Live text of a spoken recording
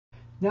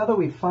Now that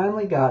we've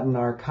finally gotten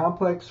our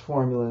complex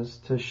formulas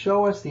to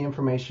show us the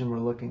information we're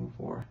looking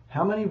for,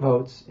 how many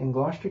votes in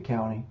Gloucester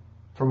County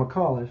for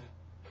McAuliffe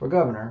for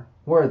governor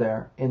were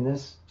there in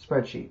this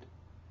spreadsheet?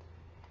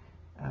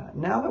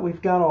 Now that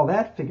we've got all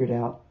that figured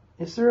out,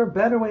 is there a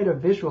better way to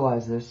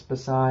visualize this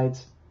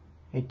besides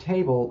a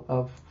table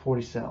of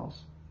 40 cells?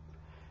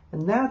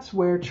 And that's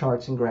where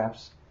charts and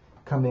graphs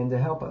come in to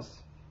help us.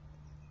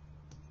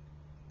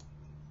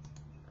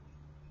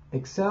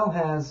 Excel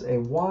has a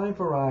wide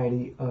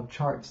variety of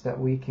charts that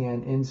we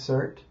can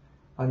insert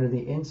under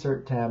the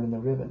Insert tab in the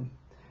ribbon.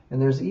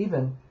 And there's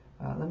even,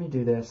 let me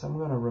do this, I'm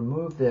going to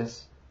remove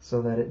this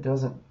so that it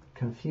doesn't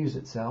confuse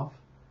itself.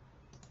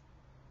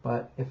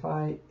 But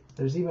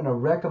there's even a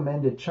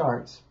recommended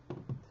charts,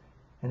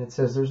 and it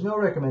says there's no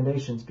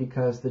recommendations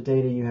because the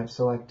data you have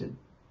selected.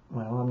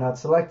 Well, I'm not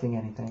selecting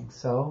anything,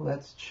 so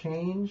let's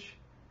change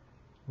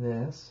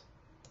this.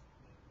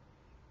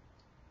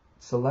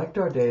 Select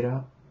our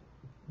data.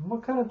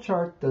 What kind of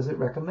chart does it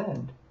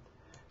recommend?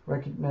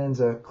 Recommends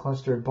a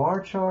clustered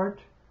bar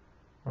chart,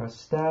 or a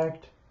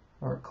stacked,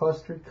 or a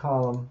clustered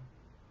column,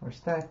 or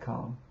stacked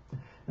column.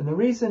 And the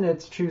reason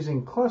it's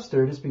choosing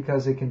clustered is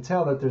because it can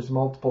tell that there's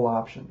multiple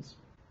options.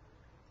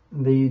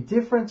 The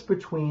difference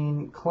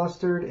between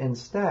clustered and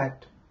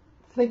stacked,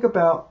 think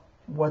about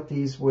what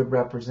these would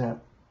represent.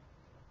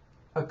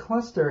 A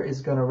cluster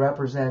is going to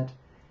represent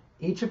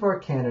each of our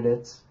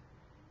candidates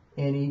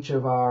in each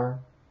of our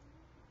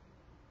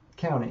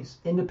counties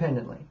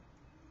independently.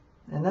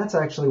 And that's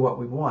actually what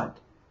we want.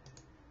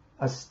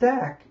 A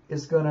stack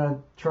is going to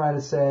try to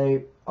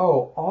say,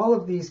 oh, all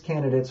of these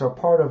candidates are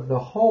part of the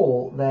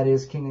whole that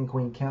is King and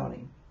Queen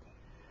County.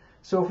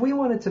 So if we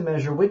wanted to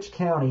measure which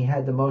county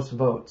had the most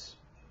votes,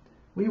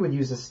 we would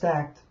use a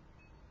stacked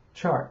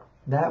chart.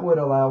 That would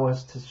allow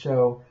us to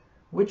show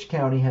which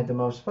county had the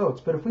most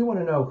votes. But if we want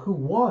to know who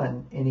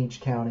won in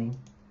each county,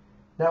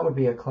 that would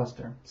be a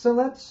cluster. So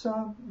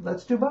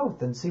let's do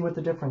both and see what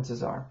the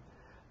differences are.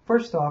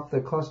 First off,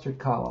 the clustered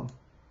column.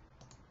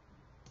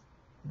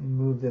 Let me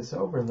move this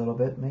over a little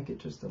bit, make it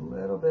just a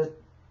little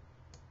bit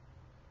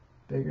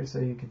bigger so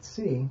you can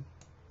see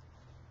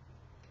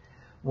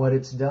what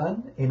it's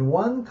done. In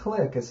one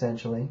click,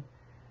 essentially,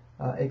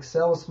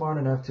 Excel is smart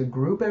enough to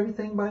group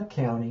everything by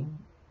county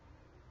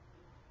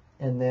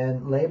and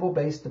then label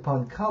based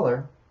upon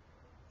color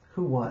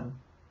who won.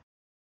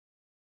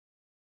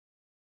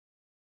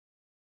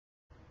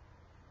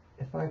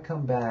 If I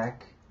come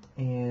back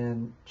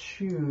and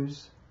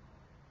choose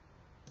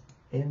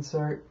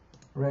Insert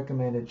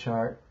Recommended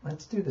Chart,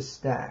 let's do the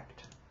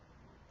stacked.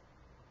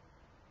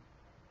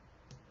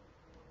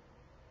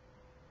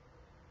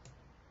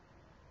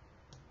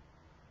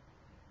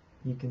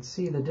 You can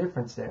see the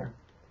difference there.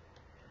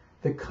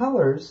 The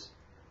colors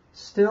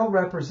still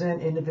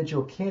represent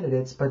individual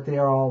candidates, but they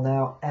are all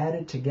now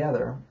added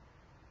together.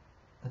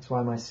 That's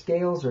why my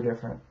scales are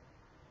different.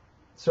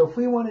 So if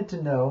we wanted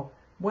to know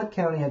what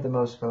county had the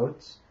most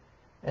votes,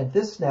 at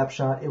this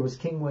snapshot it was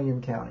King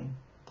William County.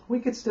 We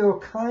could still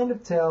kind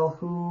of tell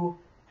who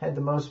had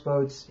the most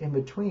votes in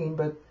between,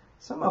 but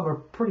some of them are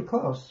pretty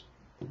close.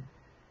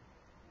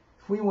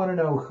 If we want to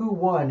know who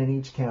won in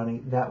each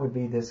county, that would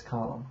be this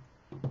column.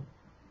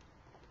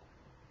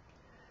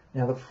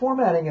 Now, the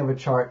formatting of a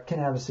chart can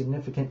have a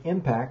significant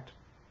impact.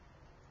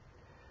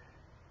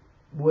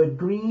 Would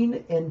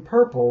green and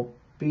purple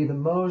be the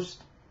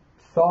most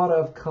thought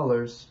of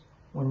colors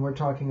when we're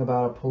talking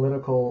about a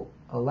political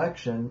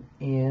election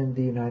in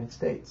the United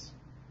States?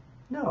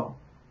 No.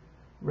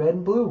 Red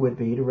and blue would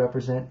be to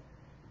represent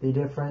the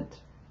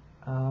different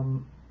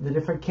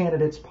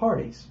candidates'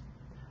 parties.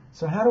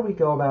 So how do we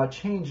go about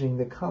changing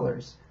the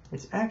colors?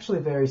 It's actually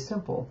very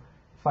simple.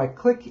 If I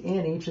click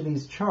in each of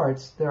these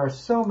charts, there are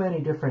so many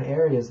different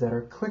areas that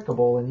are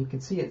clickable, and you can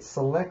see it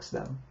selects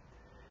them.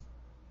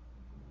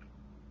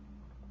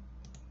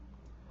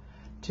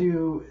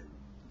 To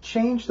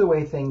change the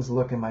way things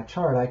look in my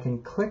chart, I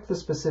can click the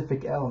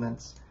specific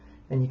elements,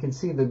 and you can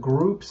see the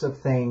groups of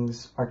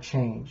things are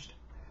changed.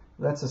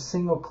 That's a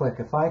single click.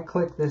 If I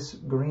click this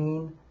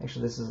green,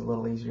 actually this is a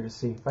little easier to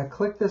see. If I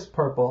click this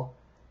purple,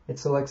 it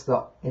selects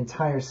the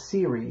entire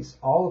series,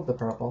 all of the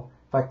purple.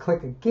 If I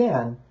click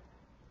again,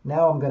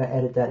 now I'm going to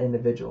edit that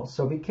individual.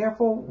 So be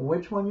careful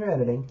which one you're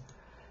editing,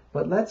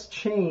 but let's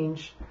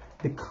change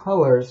the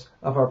colors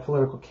of our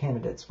political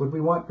candidates. Would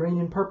we want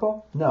green and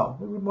purple? No,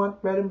 we would want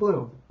red and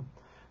blue.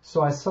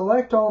 So I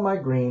select all my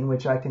green,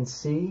 which I can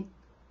see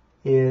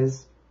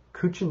is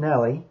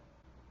Cuccinelli,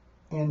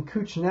 and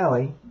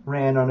Cuccinelli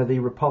ran under the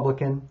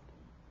Republican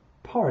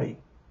Party.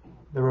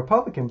 The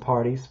Republican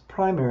Party's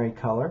primary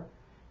color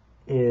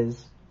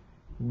is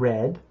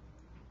red,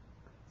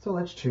 so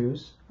let's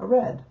choose a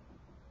red.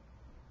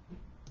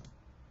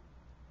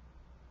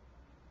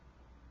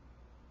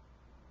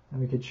 And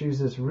we could choose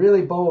this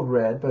really bold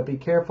red, but be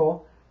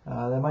careful,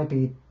 that might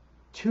be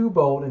too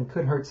bold and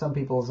could hurt some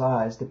people's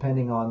eyes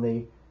depending on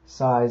the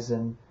size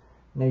and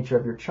nature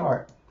of your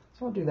chart.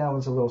 So I'll do that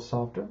one's a little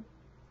softer.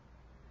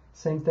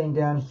 Same thing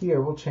down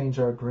here, we'll change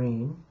our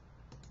green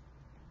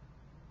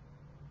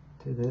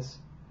to this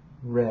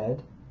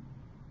red.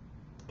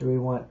 Do we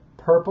want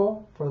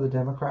purple for the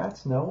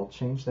Democrats? No, we'll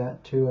change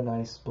that to a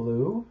nice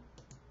blue.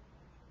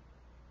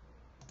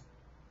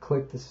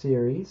 Click the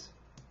series.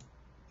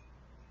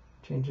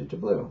 Change it to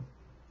blue.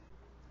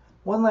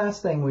 One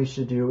last thing we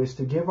should do is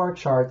to give our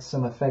charts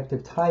some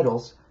effective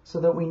titles so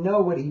that we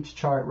know what each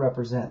chart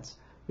represents.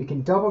 We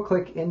can double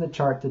click in the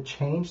chart to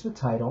change the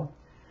title.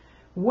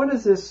 What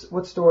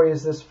story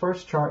is this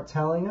first chart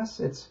telling us?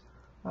 It's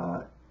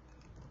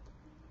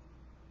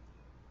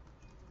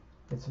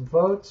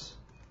votes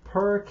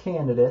per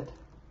candidate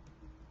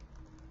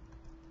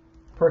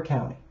per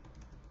county,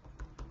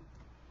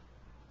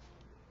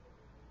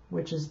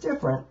 which is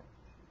different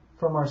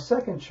from our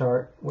second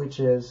chart, which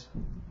is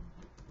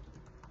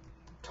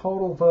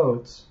total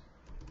votes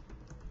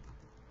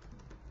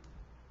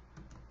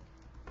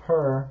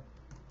per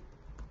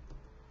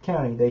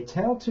county. They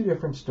tell two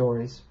different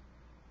stories,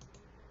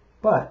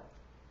 but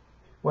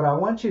what I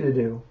want you to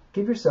do,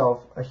 give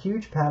yourself a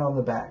huge pat on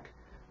the back.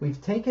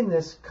 We've taken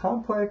this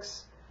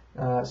complex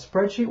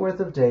spreadsheet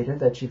worth of data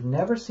that you've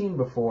never seen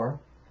before.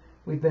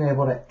 We've been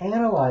able to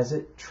analyze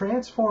it,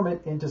 transform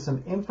it into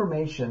some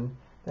information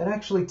that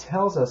actually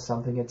tells us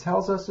something. It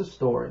tells us a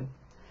story.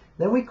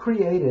 Then we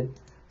created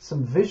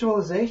some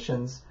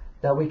visualizations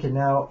that we can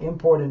now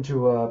import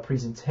into a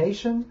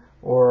presentation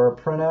or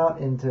print out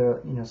into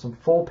some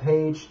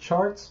full-page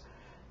charts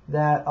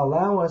that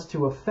allow us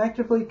to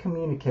effectively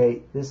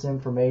communicate this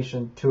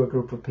information to a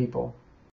group of people.